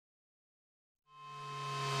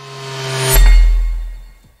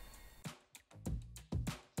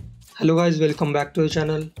Hello guys, welcome back to the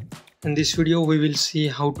channel. In this video we will see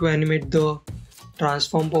how to animate the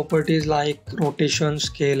transform properties like rotation,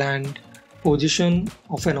 scale and position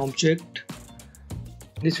of an object.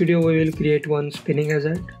 In this video we will create one spinning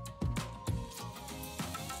hazard.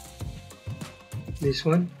 This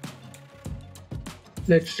one.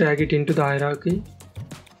 Let's drag it into the hierarchy,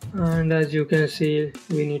 and as you can see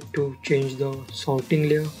we need to change the sorting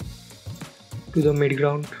layer to the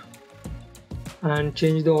midground and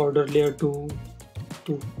change the order layer to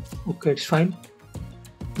 2. Okay, it's fine.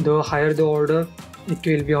 The higher the order, it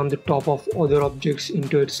will be on the top of other objects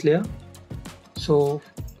into its layer. So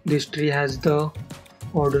this tree has the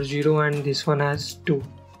order 0 and this one has 2.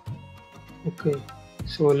 Okay,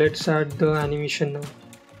 so let's add the animation now.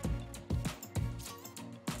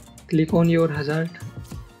 Click on your hazard,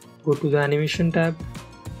 go to the animation tab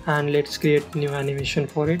and let's create new animation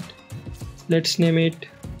for it. Let's name it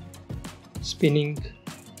spinning.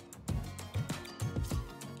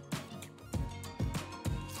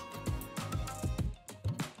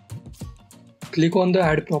 Click on the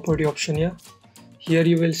add property option here. Here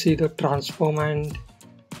you will see the transform, and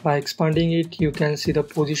by expanding it you can see the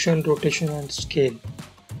position, rotation and scale.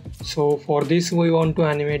 So for this we want to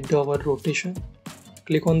animate our rotation.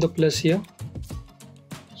 Click on the plus here,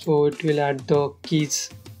 so it will add the keys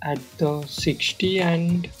at the 60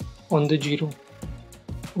 and on the 0.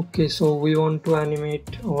 Okay, so we want to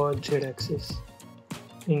animate our z-axis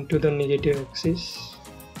into the negative axis.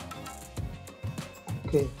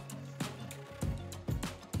 Okay,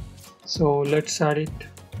 so let's add it.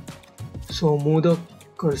 So move the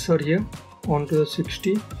cursor here onto the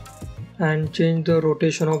 60 and change the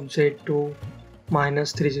rotation of z to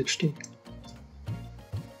 -360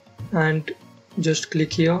 and just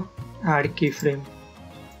click here, add keyframe.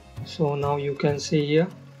 So now you can see here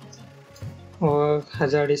our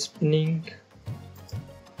hazard is spinning.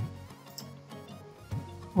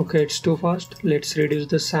 Okay, it's too fast. Let's reduce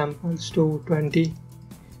the samples to 20.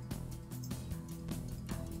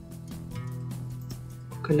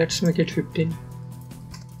 Okay, let's make it 15.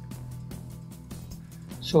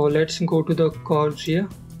 So let's go to the curves here.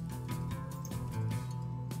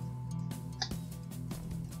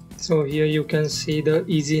 So here you can see the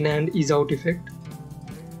ease in and ease out effect.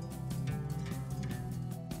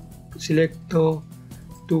 Select the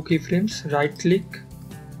 2 keyframes, right click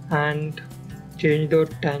and change the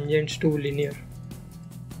tangents to linear.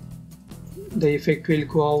 The effect will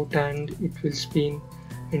go out and it will spin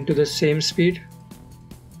into the same speed.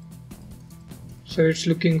 So it's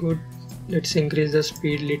looking good. Let's increase the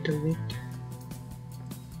speed little bit.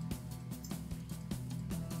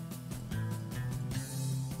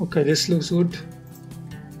 Okay, this looks good.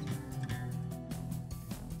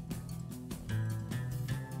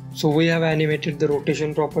 So we have animated the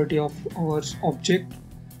rotation property of our object.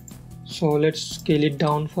 So let's scale it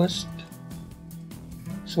down first.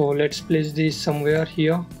 So let's place this somewhere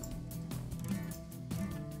here.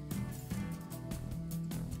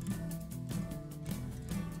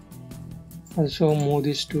 Also move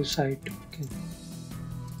this to side. Okay.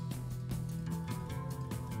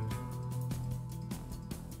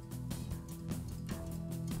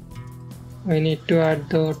 I need to add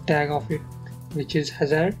the tag of it, which is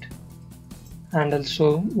hazard, and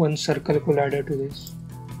also one circle collider to this.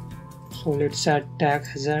 So let's add tag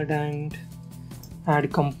hazard and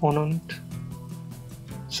add component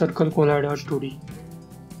circle collider 2D.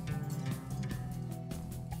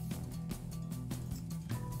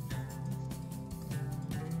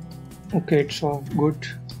 Okay, it's all good.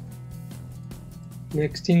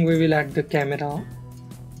 Next thing, we will add the camera.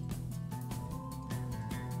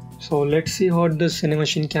 So let's see what the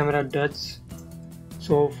Cinemachine camera does.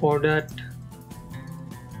 So for that,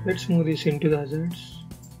 let's move this into the hazards.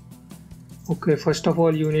 Okay, first of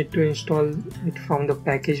all you need to install it from the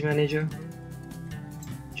package manager.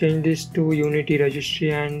 Change this to Unity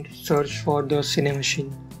registry and search for the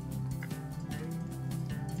Cinemachine.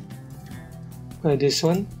 Okay, this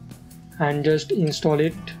one, and just install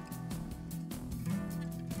it.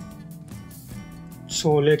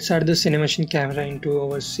 So let's add the Cinemachine camera into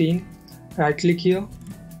our scene. Right click here,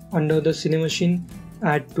 under the Cinemachine,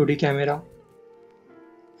 add 2D camera.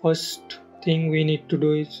 First thing we need to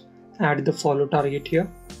do is add the follow target here,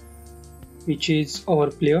 which is our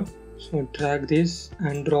player. So drag this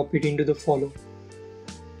and drop it into the follow.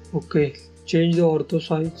 Okay, change the ortho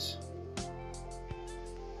size,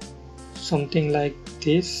 something like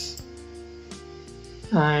this.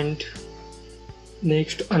 And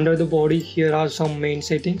next, under the body, here are some main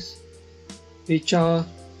settings, which are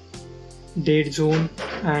dead zone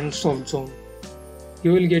and soft zone.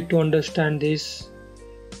 You will get to understand this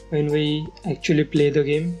when we actually play the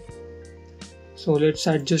game. So let's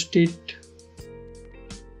adjust it.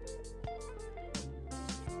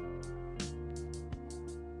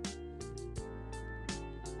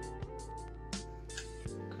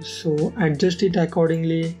 So adjust it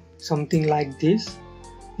accordingly, something like this.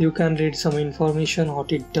 You can read some information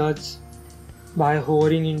what it does by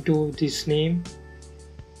hovering into this name,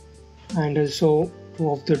 and also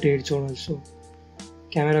of the dead zone also.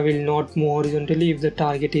 Camera will not move horizontally if the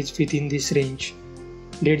target is within this range.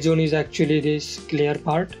 Dead zone is actually this clear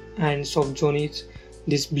part and soft zone is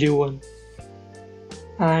this blue one.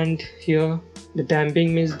 And here the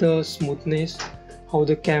damping means the smoothness, how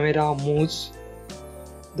the camera moves.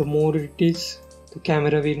 The more it is, the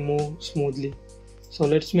camera will move smoothly. So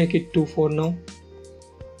let's make it 2 for now.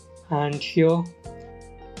 And here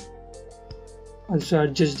also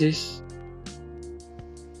adjust this.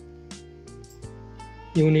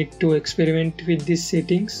 You need to experiment with these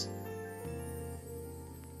settings.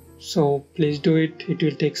 So please do it. It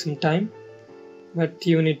will take some time, but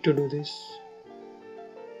you need to do this.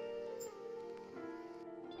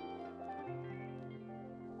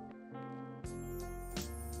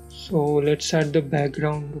 So let's add the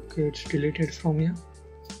background. Okay, it's deleted from here.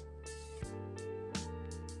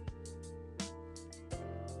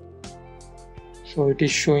 So it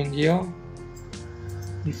is showing here.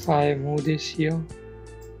 If I move this here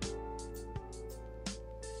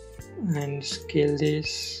and scale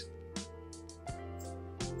this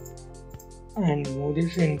and move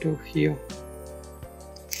this into here.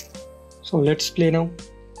 So let's play now.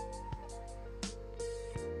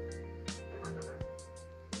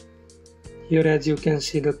 Here, as you can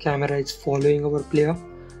see, the camera is following our player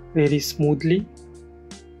very smoothly.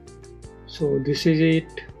 So this is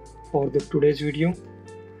it for the today's video,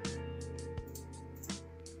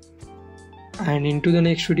 and into the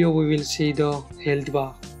next video we will see the health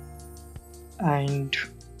bar and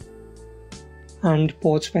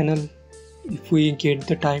pause panel if we get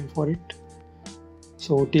the time for it.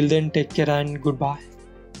 So till then, take care and goodbye.